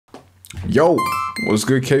Yo, what's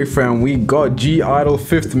good, KFAM? We got GIDLE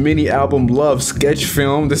 5th mini album Love sketch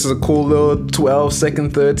film. This is a cool little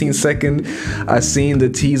 12-second, 13-second. I seen the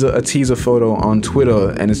teaser photo on Twitter,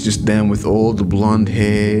 and it's just them with all the blonde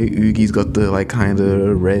hair. YUQI's got the like kind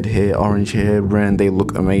of red hair, orange hair brand. They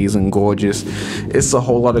look amazing, gorgeous. It's a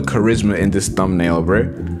whole lot of charisma in this thumbnail,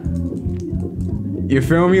 bruh. You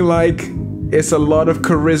feel me? Like, it's a lot of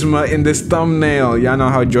charisma in this thumbnail. Y'all know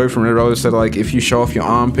how Joy from Red Rose said, like, if you show off your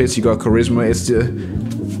armpits, you got charisma. It's just,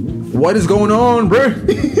 what is going on, bruh?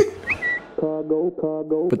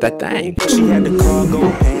 But that thing. She had the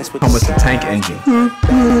cargo pants with Almost a tank engine.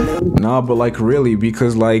 Nah, but like really,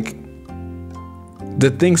 because like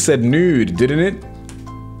the thing said nude, didn't it?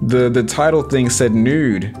 The title thing said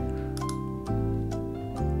nude.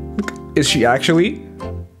 Is she actually?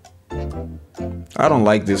 I don't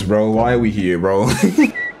like this, bro. Why are we here, bro? But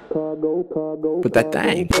that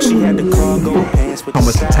thing. She had the cargo pants with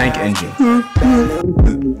Almost a tank engine.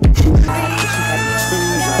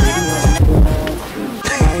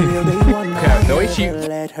 The way she,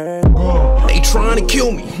 they trying to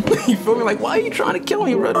kill me. You feel me? Like, why are you trying to kill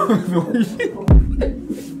me, brother?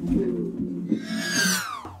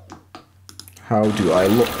 How do I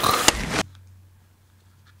look?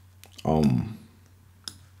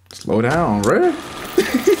 Slow down, bruh.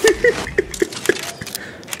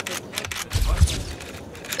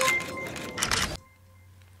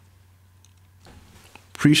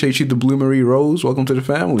 Appreciate you, the Blue Marie Rose. Welcome to the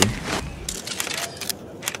family.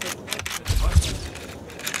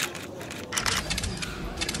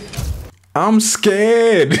 I'm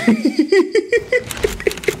scared.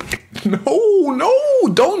 No,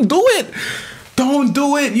 don't do it. Don't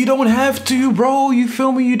do it. You don't have to, bro. You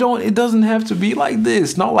feel me? It doesn't have to be like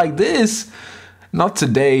this. Not like this. Not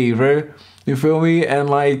today, bro. You feel me? And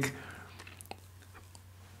like,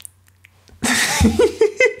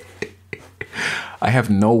 I have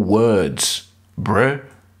no words, bruh.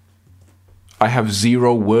 I have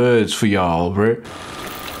 0 words for y'all, bruh.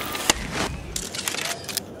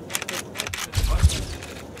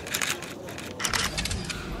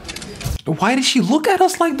 Why did she look at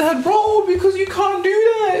us like that, bro? Because you can't do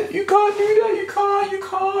that. You can't do that. You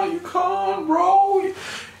can't, bro.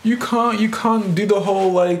 You can't do the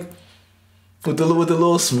whole like with the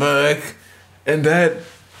little smirk and that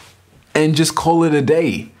and just call it a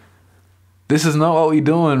day. This is not what we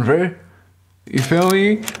doing, bro. You feel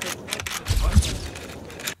me?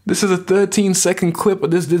 This is a 13-second clip,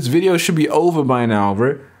 but this video should be over by now,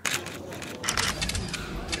 bro.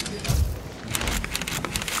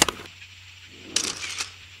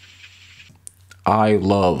 I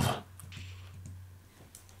love.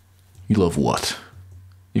 You love what?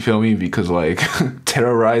 You feel me? Because like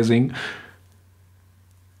terrorizing.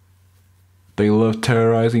 They love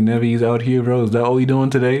terrorizing Nevies out here, bro. Is that what we doing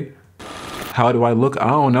today? How do I look? I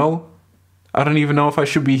don't know. I don't even know if I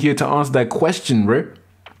should be here to answer that question, bro.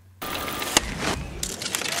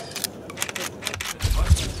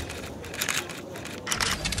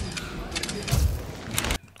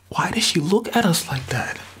 Why did she look at us like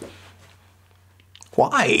that?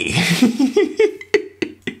 Why?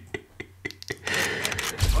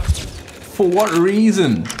 For what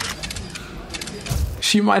reason?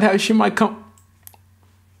 She might come.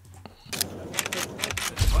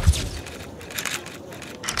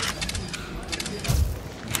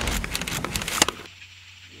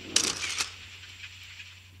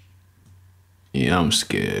 Yeah, I'm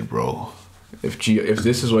scared, bro. If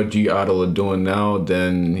this is what GIDLE are doing now,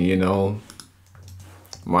 then you know,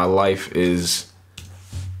 my life is.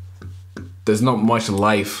 There's not much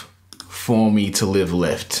life for me to live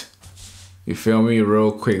left. You feel me?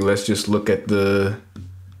 Real quick, let's just look at the.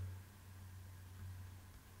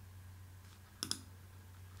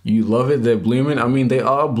 You love it? They're blooming. I mean, they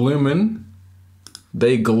are blooming.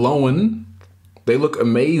 They glowing. They look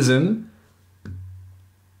amazing.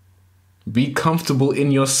 Be comfortable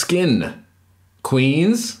in your skin,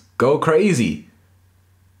 queens. Go crazy.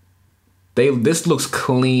 This looks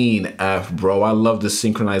clean af, bro. I love the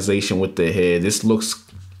synchronization with the hair. This looks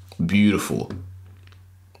beautiful.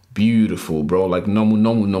 Beautiful, bro. Like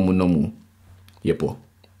nomu. Yepo.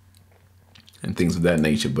 And things of that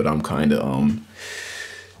nature. But I'm kind of,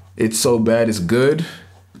 it's so bad it's good.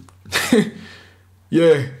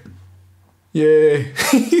 Yeah.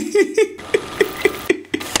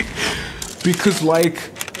 Because like,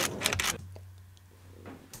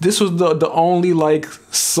 this was the only like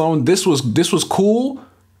song. This was cool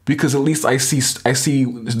because at least I see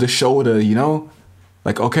the shoulder, you know,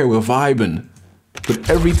 like okay, we're vibing. But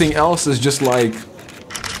everything else is just like,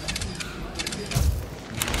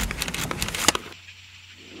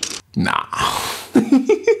 nah.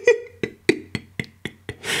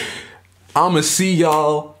 I'ma see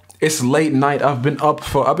y'all. It's late night. I've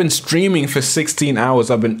been streaming for 16 hours.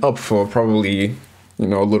 I've been up for probably, you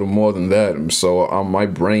know, a little more than that. So my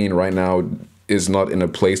brain right now is not in a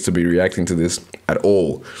place to be reacting to this at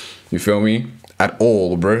all. You feel me? At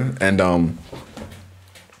all, bruh. And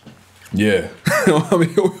yeah. I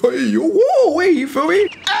mean, whoa, wait, you feel me?